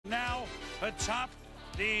atop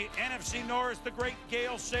the NFC North, the great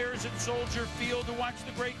Gale Sayers at Soldier Field to watch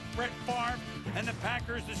the great Brett Favre and the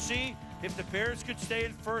Packers to see if the Bears could stay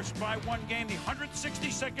in first by one game. The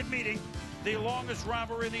 162nd meeting, the longest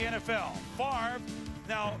rivalry in the NFL. Favre,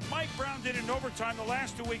 now Mike Brown did it in overtime the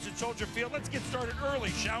last 2 weeks at Soldier Field. Let's get started early,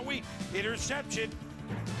 shall we? Interception,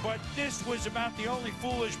 but this was about the only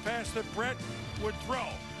foolish pass that Brett would throw.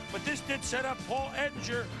 But this did set up Paul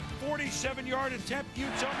Ettinger, 47-yard attempt. You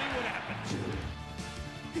tell me what happens.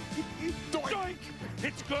 Doink!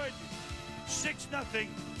 It's good. 6-0.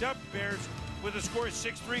 Dub Bears with a score of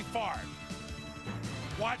 6-3. Favre.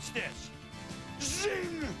 Watch this.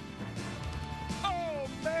 Zing! Oh,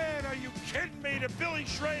 man, are you kidding me? To Billy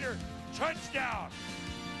Schrader. Touchdown.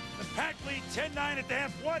 The Pack lead 10-9 at the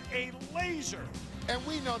half. What a laser. And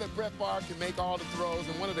we know that Brett Favre can make all the throws,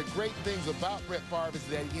 and one of the great things about Brett Favre is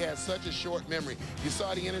that he has such a short memory. You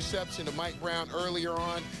saw the interception to Mike Brown earlier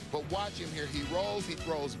on, but watch him here. He rolls, he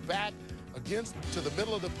throws back to the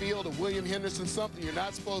middle of the field of William Henderson, something you're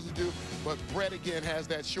not supposed to do, but Brett again has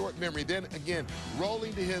that short memory. Then again,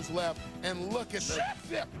 rolling to his left, and look at the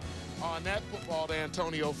zip on that football to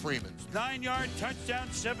Antonio Freeman. 9-yard touchdown,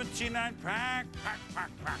 17-9. Pack.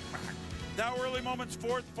 Now early moments,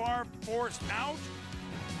 fourth, Favre forced out.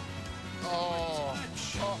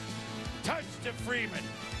 Touch to Freeman.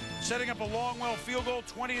 Setting up a Longwell field goal,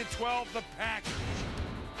 20-12, the Packers.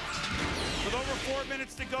 With over 4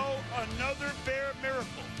 minutes to go, another Bear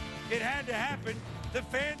miracle. It had to happen. The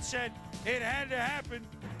fans said it had to happen.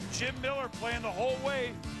 Jim Miller playing the whole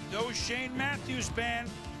way. No Shane Matthews band.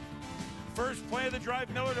 First play of the drive,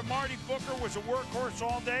 Miller to Marty Booker, was a workhorse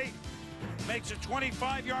all day. Makes a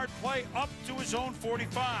 25-yard play up to his own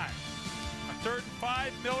 45. A 3rd and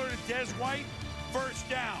 5, Miller to Des White, first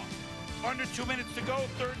down. Under 2 minutes to go,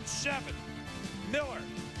 3rd and 7. Miller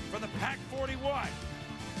from the Pack 41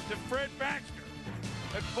 to Fred Baxter.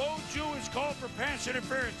 And Bo Jew is called for pass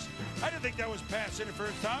interference. I didn't think that was pass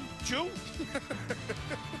interference, Tom. Jew?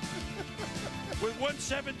 With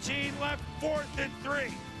 1:17 left, 4th and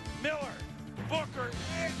 3. Miller, Booker,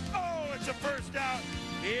 and it's a first down.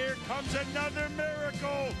 Here comes another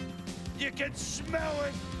miracle. You can smell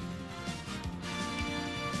it.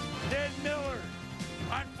 Then Miller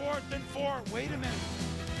on 4th and 4. Wait a minute.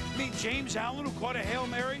 I mean, James Allen, who caught a Hail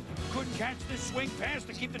Mary, couldn't catch this swing pass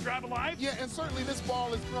to keep the drive alive? Yeah, and certainly this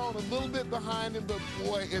ball is thrown a little bit behind him, but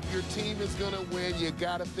boy, if your team is going to win, you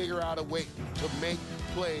got to figure out a way to make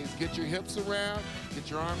plays. Get your hips around, get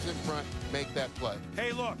your arms in front, make that play.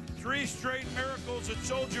 Hey, look, 3 straight miracles at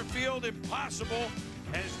Soldier Field, impossible,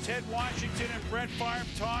 as Ted Washington and Brett Favre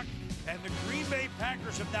talk. And the Green Bay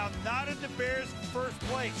Packers have now knotted the Bears first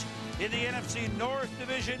place in the NFC North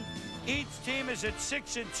Division. Each team is at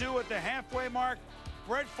 6-2 at the halfway mark.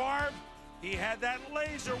 Brett Favre, he had that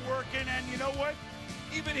laser working, and you know what?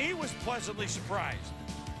 Even he was pleasantly surprised.